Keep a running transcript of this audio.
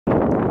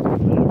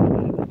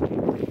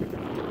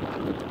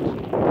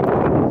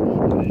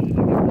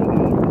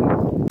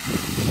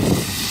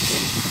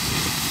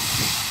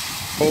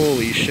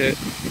Holy shit.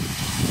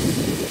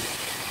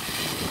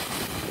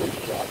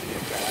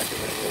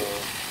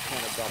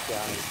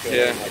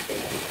 Yeah.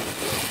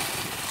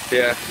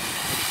 Yeah.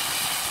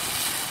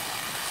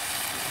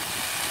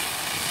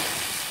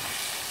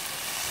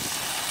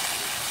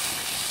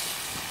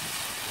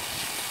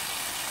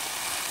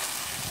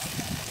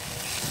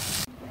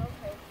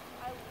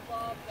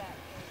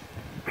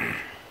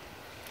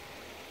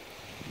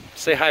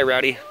 Say hi,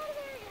 Rowdy.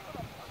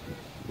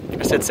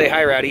 I said say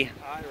hi, Rowdy.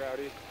 Hi,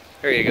 Rowdy.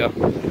 There you go.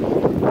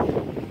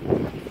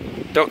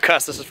 Don't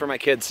cuss, this is for my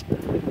kids.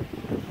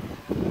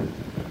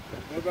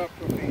 What about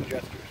profane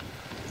gestures?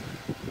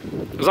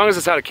 As long as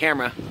it's out of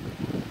camera.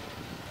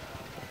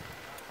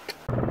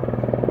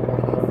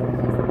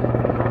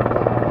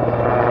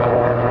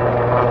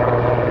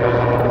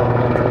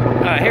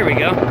 Here we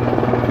go.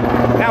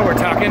 Now we're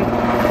talking.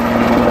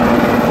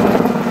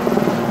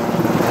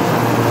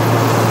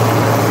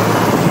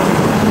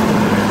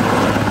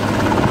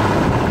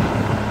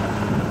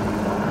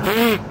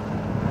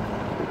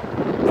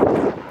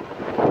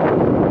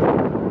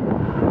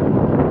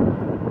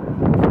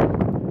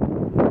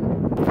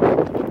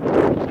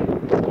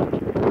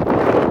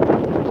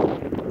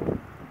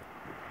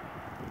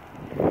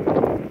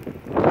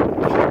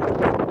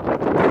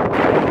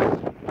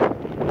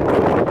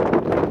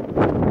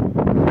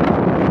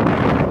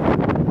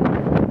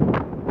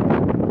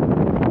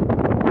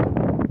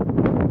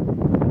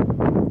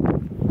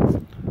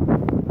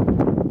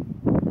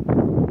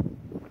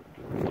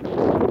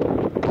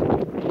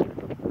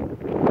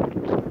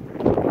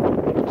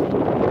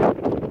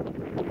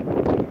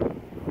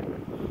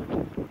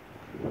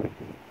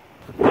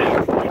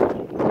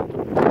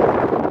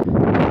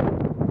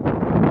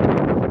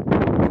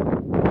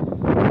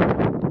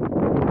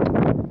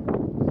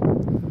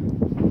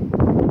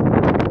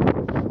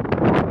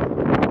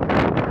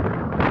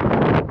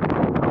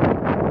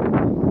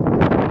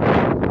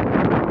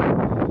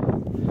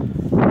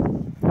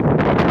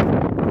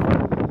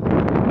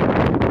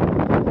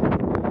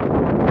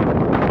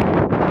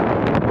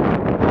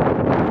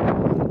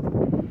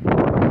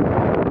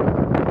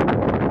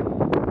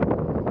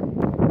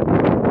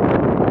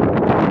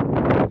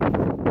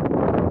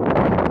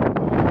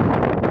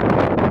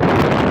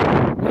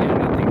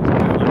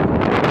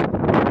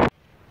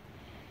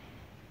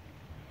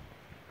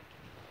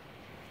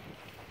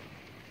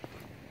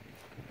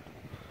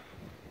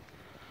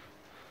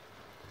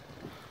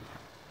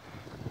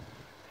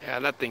 Yeah,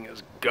 that thing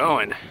is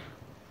going. I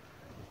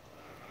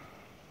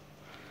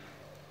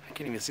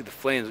can't even see the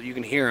flames, but you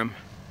can hear them.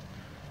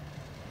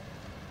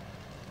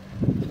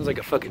 Sounds like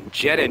a fucking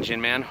jet engine,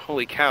 man.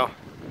 Holy cow.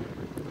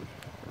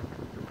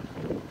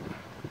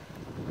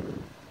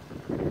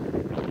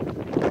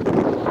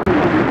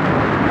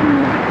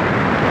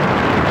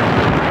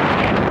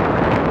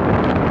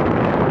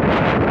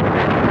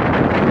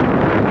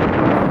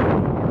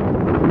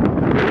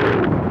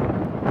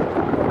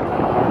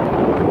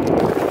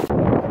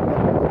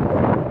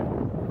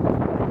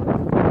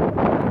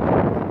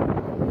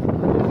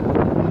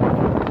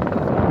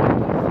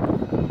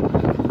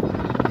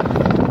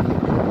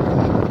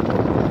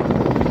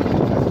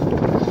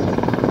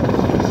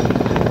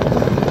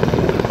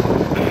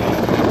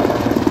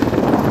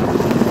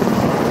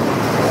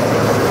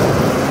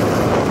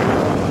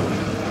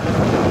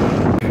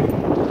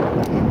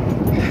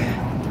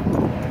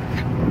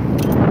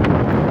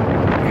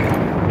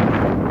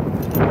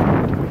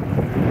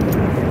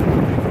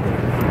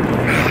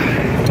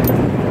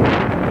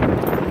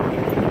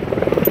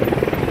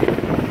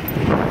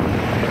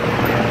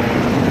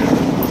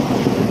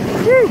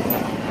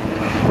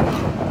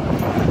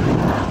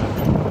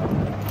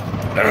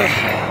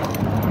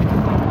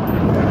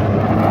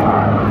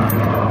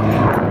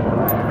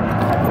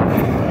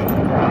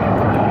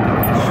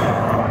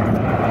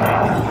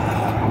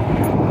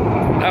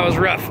 That was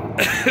rough.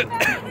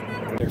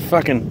 They're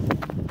fucking,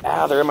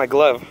 they're in my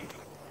glove.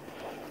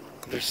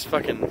 There's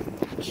fucking,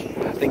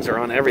 things are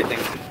on everything.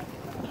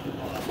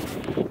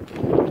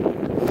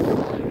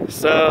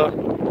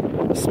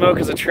 So, smoke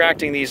is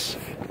attracting these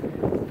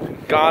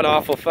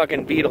god-awful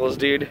fucking beetles,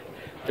 dude.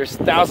 There's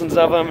thousands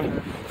of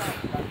them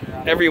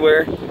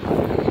everywhere.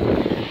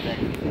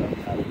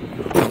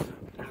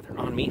 They're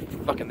on me.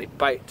 Fucking, they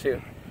bite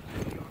too.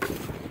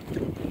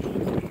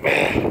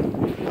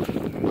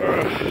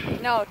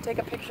 No, take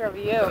a picture of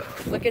you.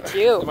 Look at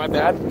you. Am I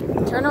bad?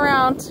 Turn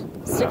around.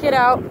 Stick it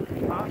out.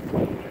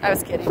 I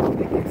was kidding.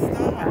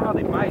 Wow,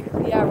 they bite.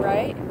 Yeah,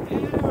 right?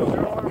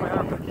 They're all over my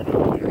arm.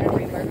 They're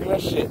everywhere.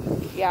 That shit.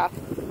 Yeah.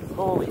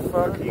 Holy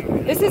fuck.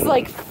 This is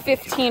like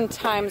 15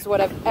 times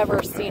what I've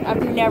ever seen.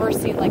 I've never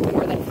seen like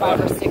more than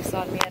 5 or 6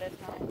 on me at a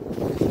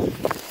time.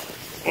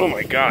 Oh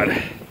my god.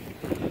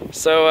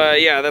 So,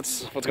 yeah,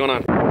 that's what's going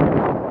on.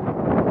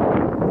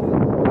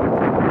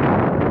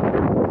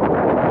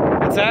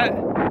 What's that?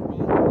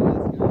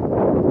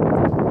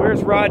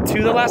 Where's Rod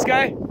to the last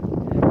guy?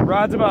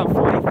 Rod's about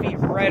 40 feet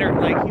right, or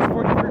like he's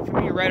 40 feet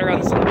from me, right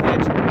around this little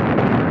edge.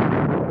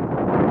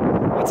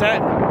 What's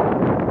that?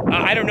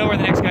 I don't know where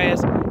the next guy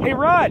is. Hey,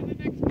 Rod! The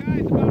next guy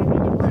is about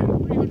another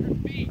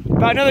 300 feet.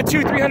 About another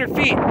 200-300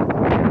 feet.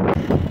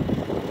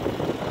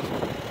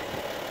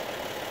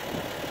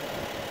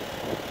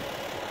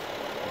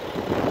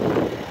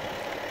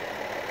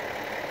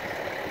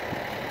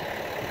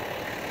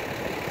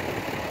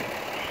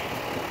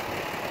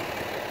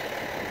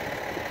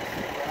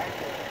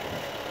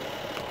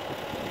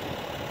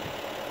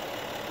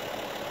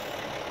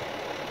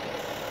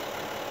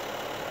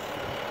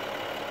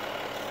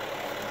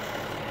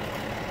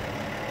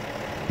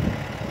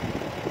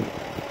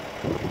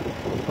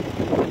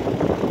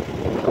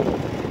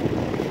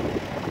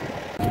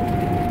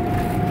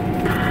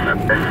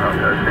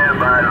 Stand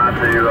by not to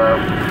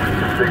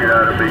figure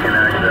out if we can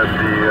access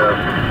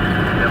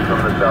him from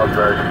the south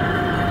side.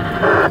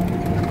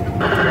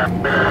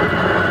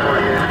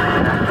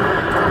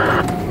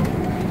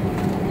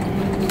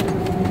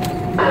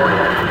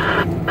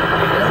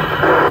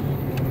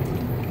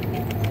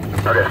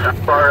 Okay, not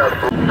far up.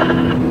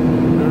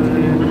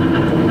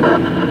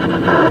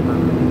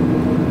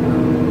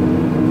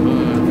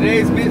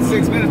 Today's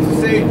 6 minutes of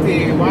safety,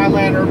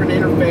 wildland urban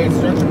interface,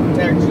 structure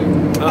protection.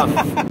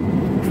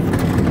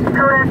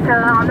 Correct,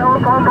 on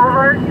Old Home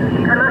Boulevard,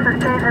 unless it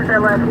changes their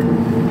left.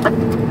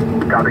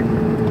 Copy.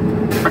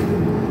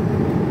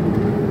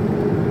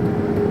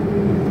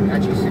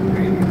 Got you 6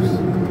 meters.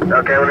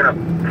 Okay, we're gonna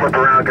flip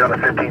around, get on the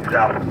 15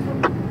 south.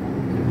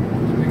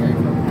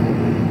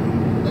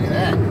 Look at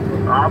that.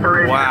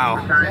 Operation Wow.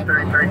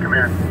 933, come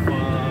here.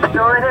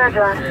 Go right there,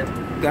 John.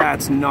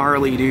 That's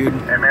gnarly, dude.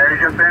 Hey, Mary,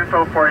 just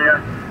info for you.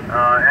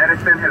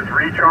 Edison has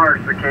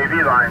recharged the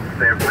KV lines.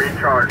 They have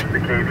recharged the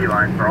KV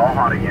lines. They're all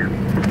hot again.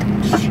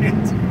 Shit.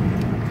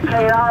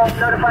 Okay, I'll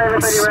notify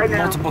everybody right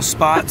now. Multiple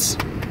spots.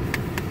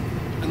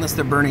 Unless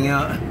they're burning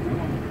out.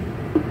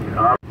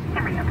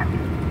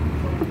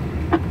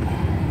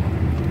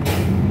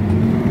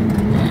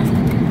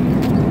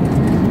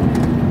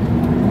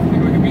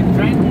 Think we can beat the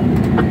train?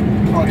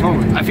 Oh,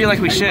 totally. I feel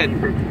like we should.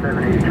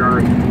 678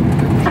 Charlie.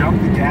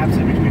 Jump the gaps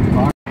in between the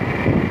boxes.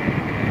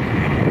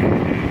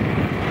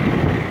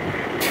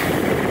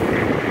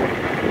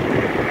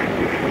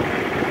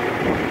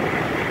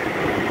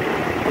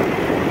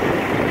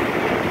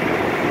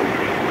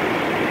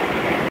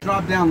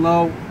 Drop down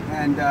low,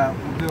 and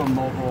we'll do a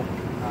mobile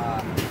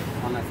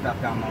on that stuff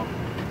down low.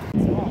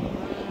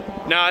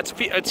 No, it's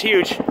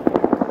huge.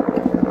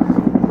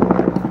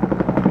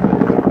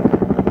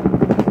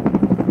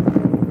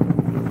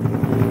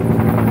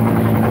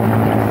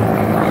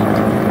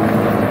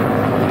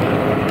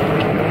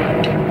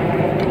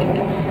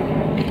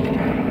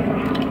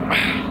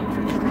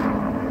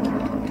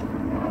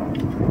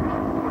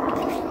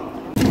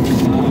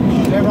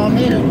 They're on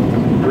meter.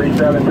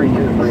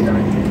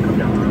 373239. Come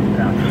down the road.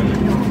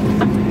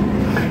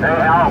 Hey,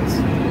 Al,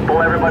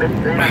 pull everybody.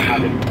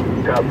 Copy.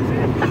 Copy.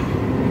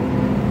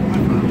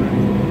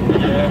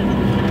 Yeah.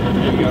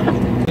 There you go.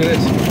 Look at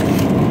this.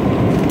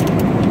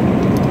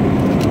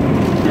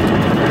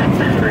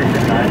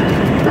 369.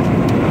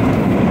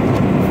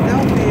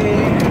 Help me.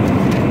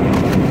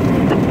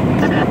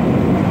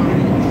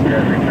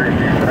 Yeah, 339.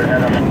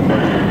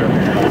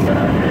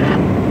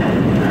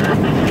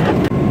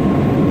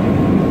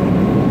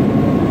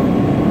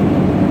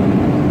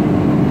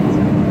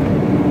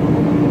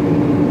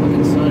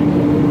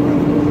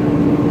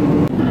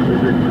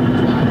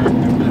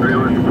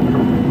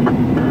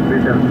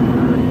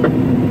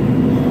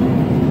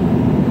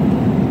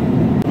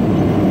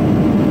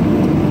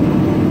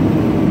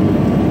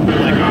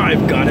 Like,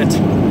 I've got it.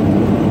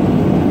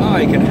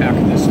 I can hack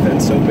this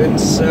fence open,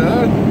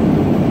 sir.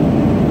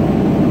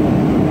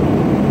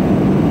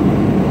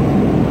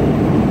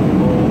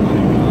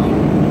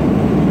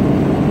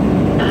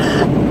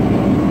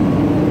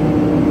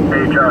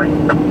 Hey, Charlie.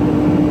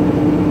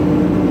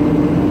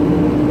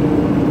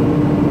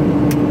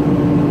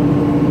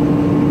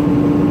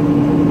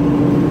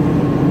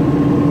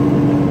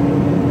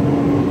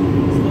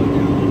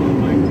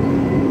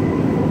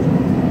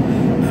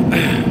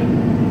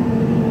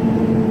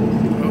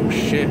 Oh,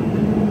 shit.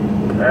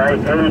 Hey,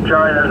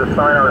 Charlie, there's a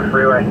sign on the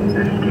freeway.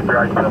 Just keep your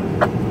eyes peeled.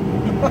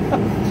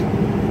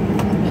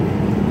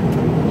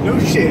 No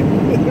shit.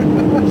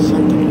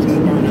 Something's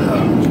gonna burn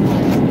up.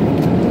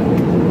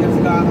 Yes,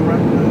 on the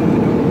right.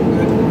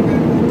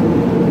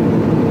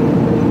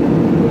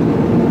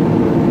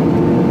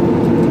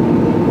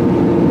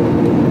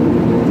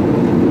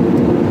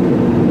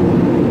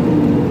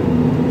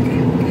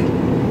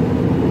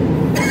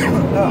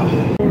 Good.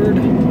 Lord.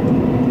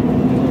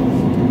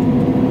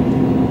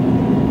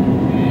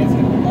 It's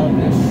gonna love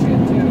this shit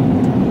too.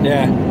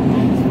 Yeah.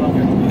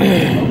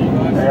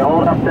 Hey,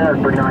 hold up there,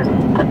 39.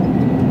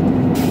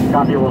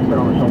 Copy, we'll sit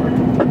on the shoulder.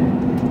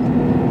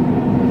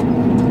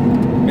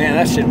 Man,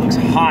 that shit looks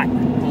hot.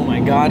 Oh my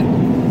god.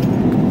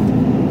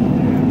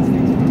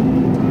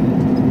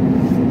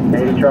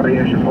 Hey, Charlie,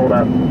 you should hold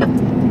up.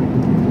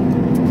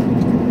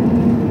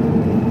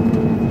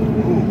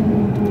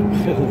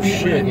 Oh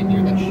shit.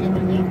 Near that shit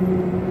right now.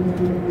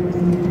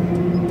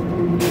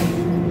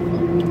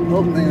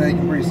 Hopefully they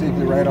can pretty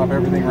safely write off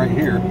everything right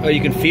here. Oh,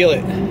 you can feel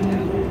it.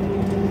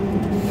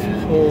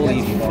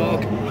 Holy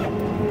fuck.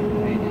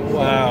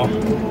 Wow.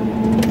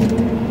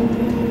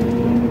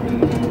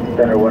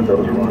 Center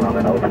windows are running on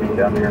that opening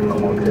down there in the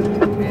market. I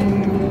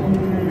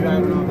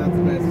don't know if that's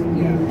the best.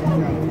 Yeah.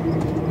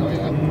 Oh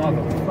yeah,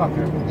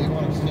 motherfucker. They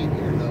want to stay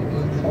here though.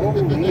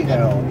 Holy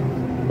hell.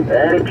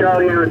 Hey,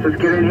 Charlie, let's just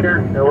get in here,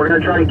 and we're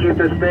going to try to keep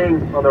this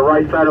thing on the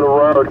right side of the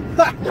road.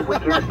 If we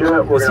can't do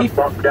it, we're going to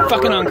bump down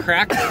Fucking the road. on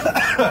crack?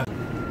 Hey,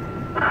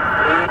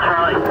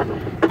 Charlie.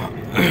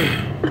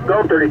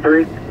 Go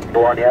 33.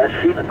 One, yeah, it's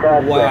shooting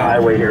across the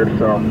highway here,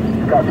 so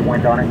it's got some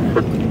wind on it.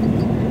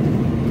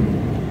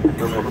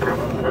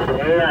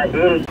 Yeah,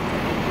 80.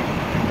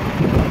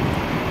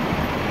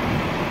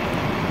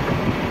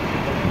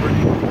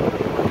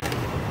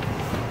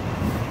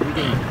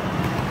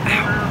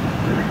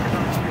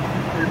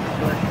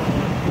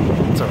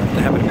 It's alright,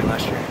 that happened to me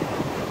last year.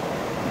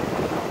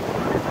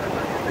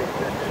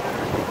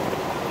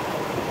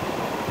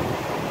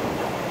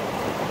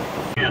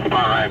 Yeah,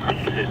 spot right.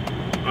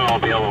 I'll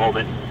be able to hold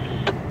it.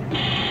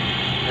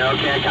 Yeah,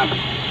 okay, I copy.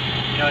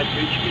 You know what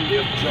you can do?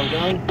 Slow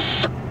down.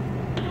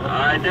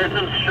 Alright, there's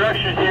some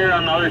structures here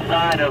on the other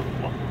side of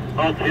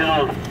both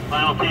hills. I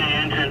don't see any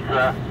engines.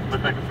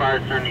 Looks like the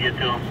fire's starting to get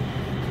to them.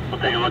 We'll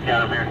take a look at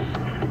them here.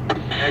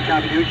 Yeah,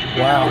 copy, dude. You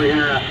can over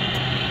here.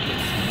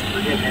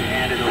 We're getting it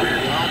handed over here.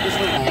 Just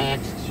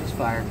relax. It's just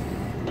fire.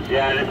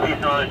 Yeah, this piece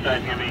on the other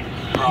side's going to be...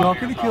 Not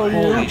gonna kill you.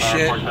 Holy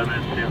shit. 45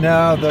 minutes, too.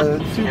 No, the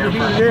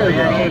superheated air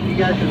Yeah, though. if you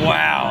guys can...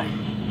 Wow.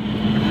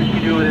 What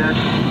you do with that?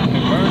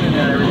 Burning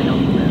that, everything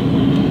else.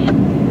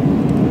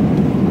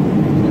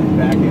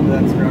 Back into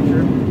that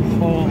structure.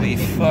 Holy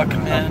fuck,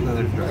 man. No,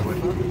 there's a driveway.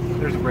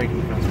 There's a break in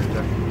the fence right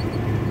there.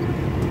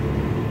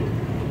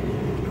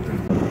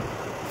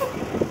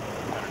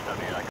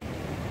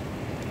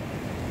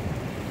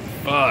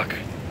 Fuck.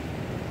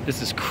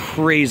 This is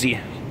crazy.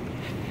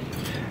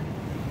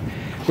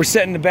 We're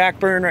setting the back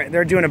burn right.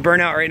 They're doing a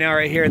burnout right now,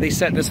 right here. They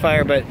set this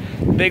fire, but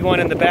the big one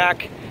in the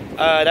back,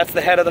 that's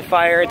the head of the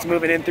fire. It's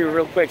moving in through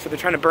real quick, so they're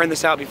trying to burn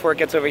this out before it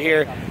gets over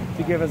here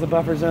to give us a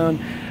buffer zone.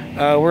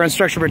 We're on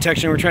structural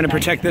protection. We're trying to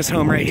protect this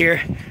home right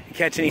here.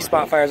 Catch any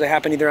spot fires that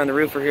happen either on the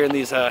roof or here in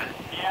these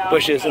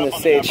bushes in this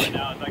stage.